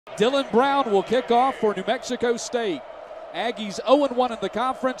Dylan Brown will kick off for New Mexico State. Aggies 0-1 in the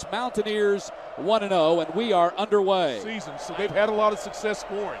conference, Mountaineers 1-0, and we are underway. So they've had a lot of success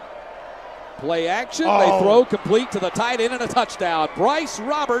scoring. Play action, they throw complete to the tight end and a touchdown. Bryce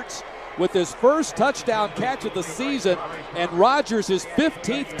Roberts with his first touchdown catch of the season, and Rogers his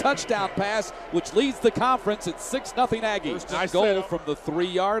 15th touchdown pass, which leads the conference at 6-0 Aggies. Nice goal from the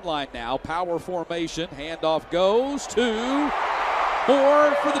 3-yard line now. Power formation, handoff goes to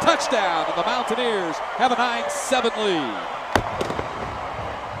Moore for the touchdown, and the Mountaineers have a 9-7 lead.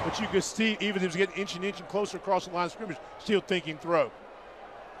 But you could see, even if he was getting inch and closer across the line of scrimmage, still thinking throw.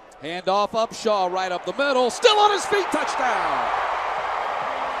 Handoff Upshaw right up the middle, still on his feet, touchdown.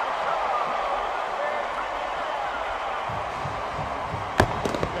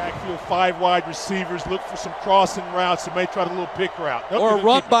 Backfield, 5 wide receivers, look for some crossing routes. They may try the little pick route. Or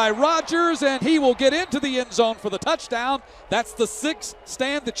run by Rogers, and he will get into the end zone for the touchdown. That's the 6th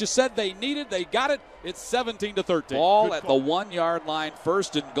stand that you said they needed. They got it. It's 17-13. Ball at the 1-yard line,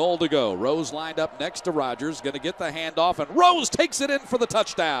 1st and goal to go. Rose lined up next to Rogers, going to get the handoff, and Rose takes it in for the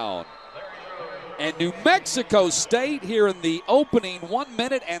touchdown. And New Mexico State here in the opening 1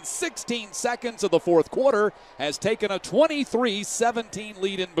 minute and 16 seconds of the fourth quarter has taken a 23-17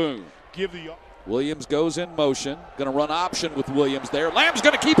 lead in Boone. Williams goes in motion, going to run option with Williams there. Lamb's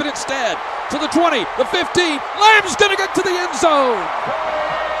going to keep it instead to the 20, the 15. Lamb's going to get to the end zone.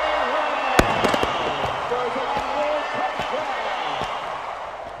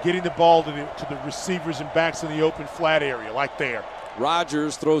 Getting the ball to the receivers and backs in the open flat area, like there.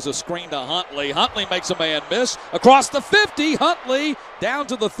 Rogers throws a screen to Huntley. Huntley makes a man miss. Across the 50, Huntley down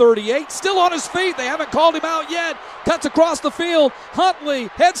to the 38. Still on his feet. They haven't called him out yet. Cuts across the field. Huntley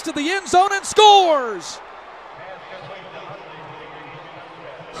heads to the end zone and scores.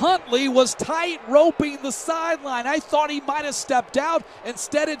 Huntley was tight roping the sideline. I thought he might have stepped out.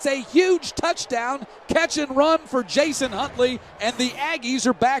 Instead, it's a huge touchdown, catch and run for Jason Huntley, and the Aggies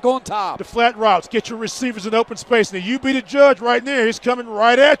are back on top. The flat routes, get your receivers in open space. Now you be the judge right there. He's coming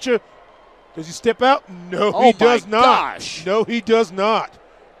right at you. Does he step out? No, he does not. Gosh. No, he does not.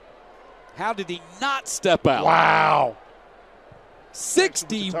 How did he not step out? Wow.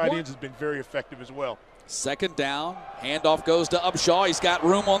 61. Tight ends has been very effective as well. 2nd down, handoff goes to Upshaw. He's got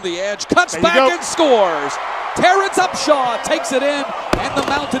room on the edge, cuts back and scores. Terrence Upshaw takes it in, and the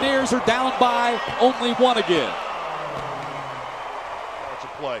Mountaineers are down by only 1 again. That's a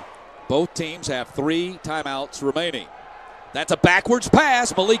play. Both teams have 3 timeouts remaining. That's a backwards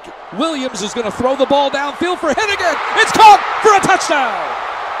pass. Malik Williams is going to throw the ball downfield for Hennigan. It's caught for a touchdown.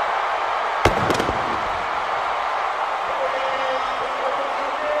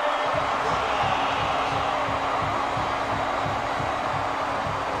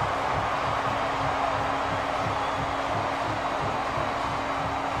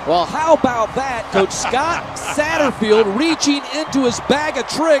 Well, how about that? Coach Scott Satterfield reaching into his bag of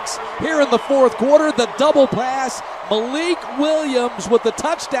tricks here in the fourth quarter. The double pass. Malik Williams with the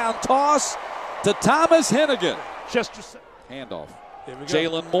touchdown toss to Thomas Hennigan. Handoff.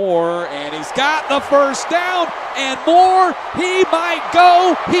 Jalen Moore, and he's got the first down. And Moore, he might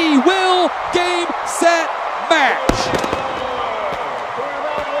go. He will. Game, set, match.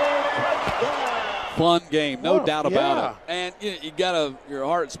 Fun game, no doubt about it. And you gotta, your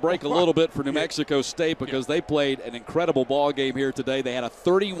hearts break a little bit for New Mexico State because they played an incredible ball game here today. They had a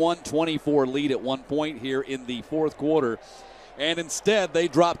 31-24 lead at one point here in the fourth quarter. And instead, they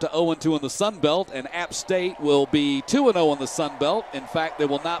dropped to 0-2 in the Sun Belt, and App State will be 2-0 in the Sun Belt. In fact, there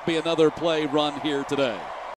will not be another play run here today.